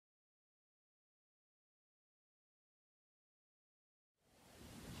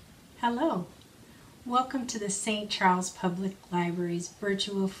Hello, welcome to the St. Charles Public Library's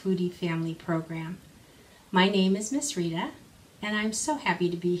virtual Foodie Family Program. My name is Miss Rita, and I'm so happy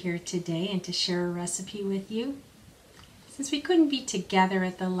to be here today and to share a recipe with you. Since we couldn't be together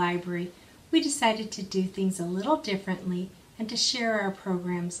at the library, we decided to do things a little differently and to share our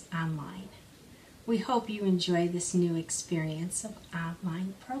programs online. We hope you enjoy this new experience of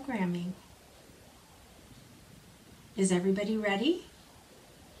online programming. Is everybody ready?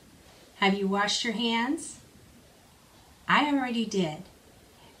 Have you washed your hands? I already did,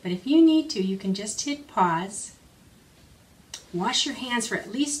 but if you need to, you can just hit pause, wash your hands for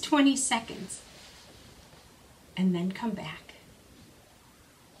at least 20 seconds, and then come back.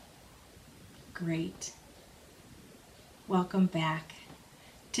 Great. Welcome back.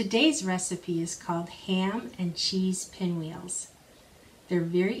 Today's recipe is called ham and cheese pinwheels. They're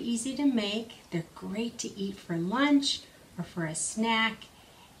very easy to make. They're great to eat for lunch or for a snack.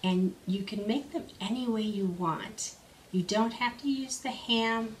 And you can make them any way you want. You don't have to use the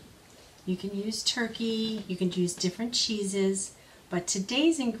ham. You can use turkey. You can use different cheeses. But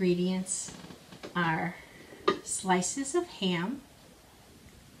today's ingredients are slices of ham,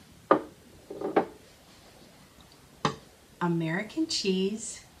 American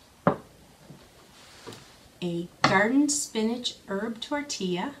cheese, a garden spinach herb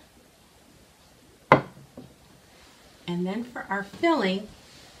tortilla, and then for our filling,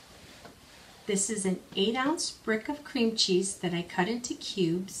 this is an 8-ounce brick of cream cheese that I cut into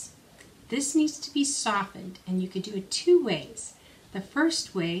cubes. This needs to be softened, and you could do it two ways. The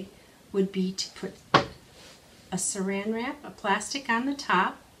first way would be to put a saran wrap, a plastic on the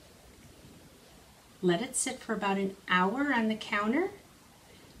top, let it sit for about an hour on the counter,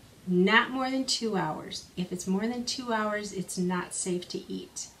 not more than 2 hours. If it's more than 2 hours, it's not safe to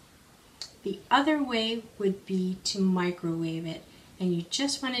eat. The other way would be to microwave it. And you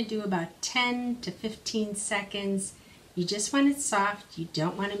just want to do about 10 to 15 seconds. You just want it soft. You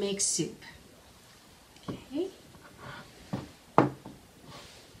don't want to make soup. Okay.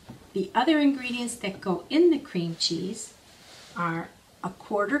 The other ingredients that go in the cream cheese are a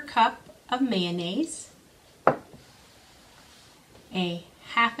 1/4 cup of mayonnaise, a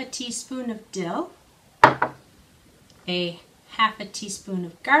 1/2 teaspoon of dill, a 1/2 teaspoon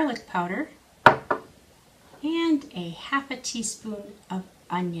of garlic powder, and a 1/2 teaspoon of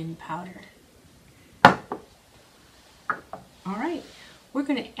onion powder. All right, we're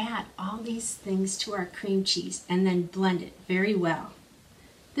going to add all these things to our cream cheese and then blend it very well.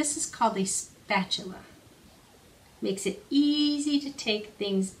 This is called a spatula. Makes it easy to take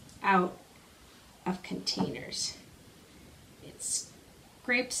things out of containers. It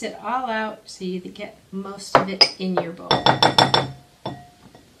scrapes it all out so you get most of it in your bowl.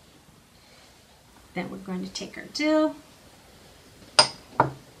 Then we're going to take our dill,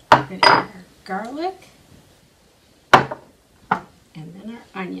 we're going to add our garlic, and then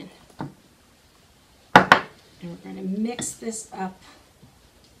our onion. And we're going to mix this up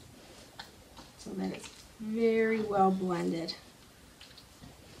so that it's very well blended.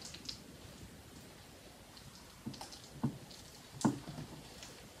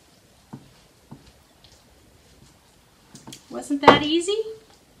 Wasn't that easy?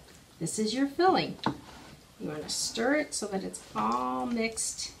 This is your filling. You want to stir it so that it's all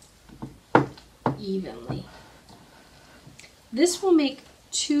mixed evenly. This will make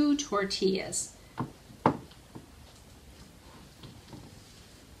 2 tortillas.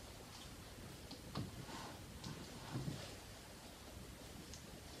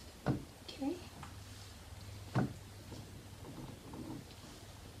 Okay. That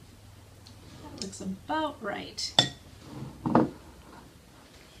looks about right.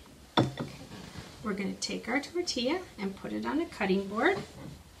 We're going to take our tortilla and put it on a cutting board.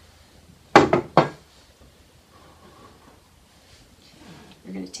 We're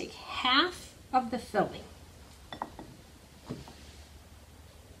going to take half of the filling.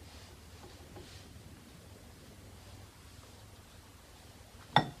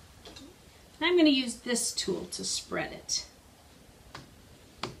 And I'm going to use this tool to spread it.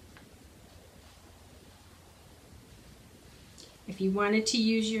 If you wanted to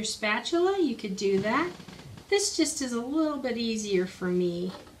use your spatula, you could do that. This just is a little bit easier for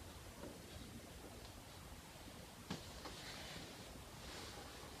me.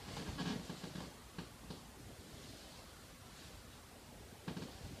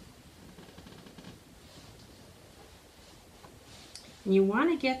 And you want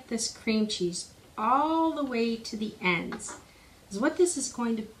to get this cream cheese all the way to the ends. Because what this is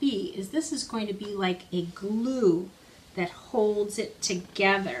going to be is this is going to be like a glue that holds it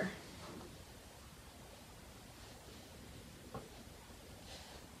together.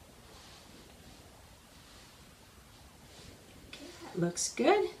 looks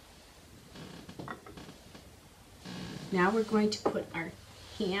good. Now we're going to put our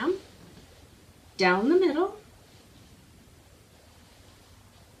ham down the middle.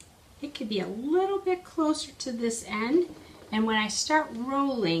 It could be a little bit closer to this end, and when I start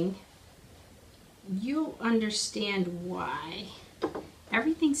rolling, you'll understand why.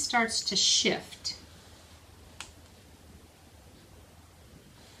 Everything starts to shift.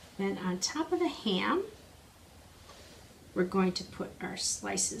 Then on top of the ham, we're going to put our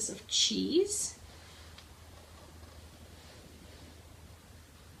slices of cheese.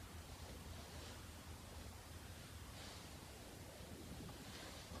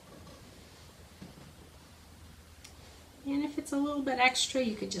 And if it's a little bit extra,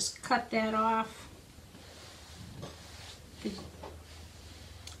 you could just cut that off.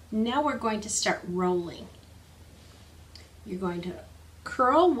 Now we're going to start rolling. You're going to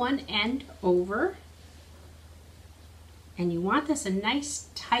curl one end over, and you want this a nice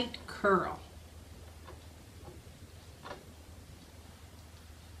tight curl.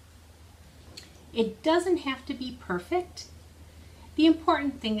 It doesn't have to be perfect. The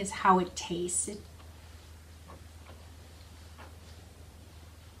important thing is how it tastes.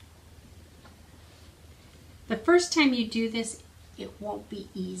 The first time you do this, it won't be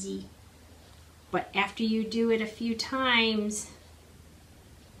easy, but after you do it a few times,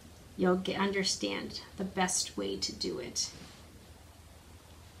 you'll understand the best way to do it.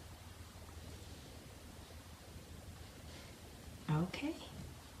 Okay,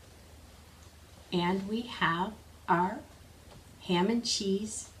 and we have our ham and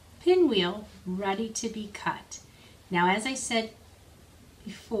cheese pinwheel ready to be cut. Now, as I said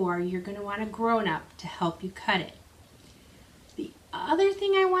before, you're going to want a grown-up to help you cut it. The other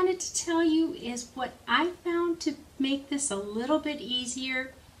thing I wanted to tell you is what I found to make this a little bit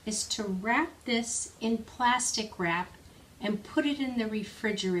easier is to wrap this in plastic wrap and put it in the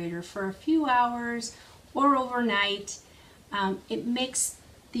refrigerator for a few hours or overnight. It makes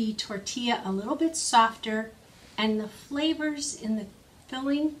the tortilla a little bit softer, and the flavors in the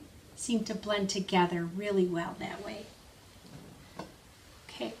filling seem to blend together really well that way.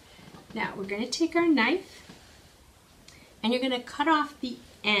 Okay, now we're going to take our knife and you're going to cut off the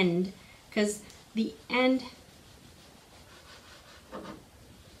end, because the end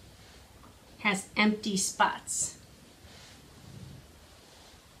has empty spots.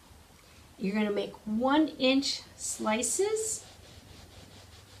 You're going to make 1-inch slices.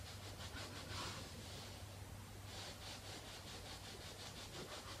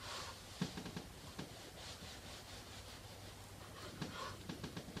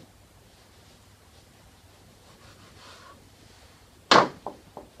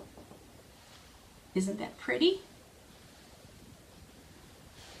 Isn't that pretty?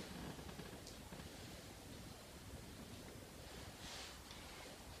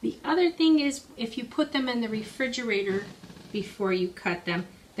 The other thing is, if you put them in the refrigerator before you cut them,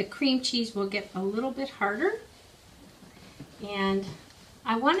 the cream cheese will get a little bit harder. And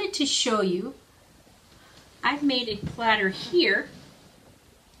I wanted to show you, I've made a platter here.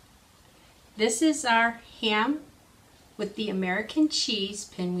 This is our ham with the American cheese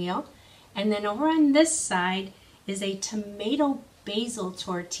pinwheel. And then over on this side is a tomato basil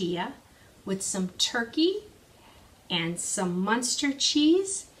tortilla with some turkey and some Munster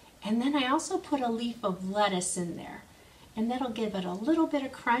cheese. And then I also put a leaf of lettuce in there, and that'll give it a little bit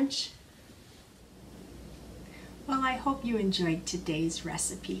of crunch. Well, I hope you enjoyed today's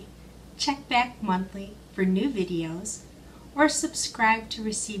recipe. Check back monthly for new videos, or subscribe to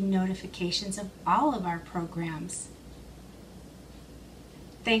receive notifications of all of our programs.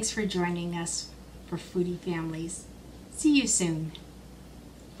 Thanks for joining us for Foodie Families. See you soon.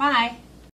 Bye.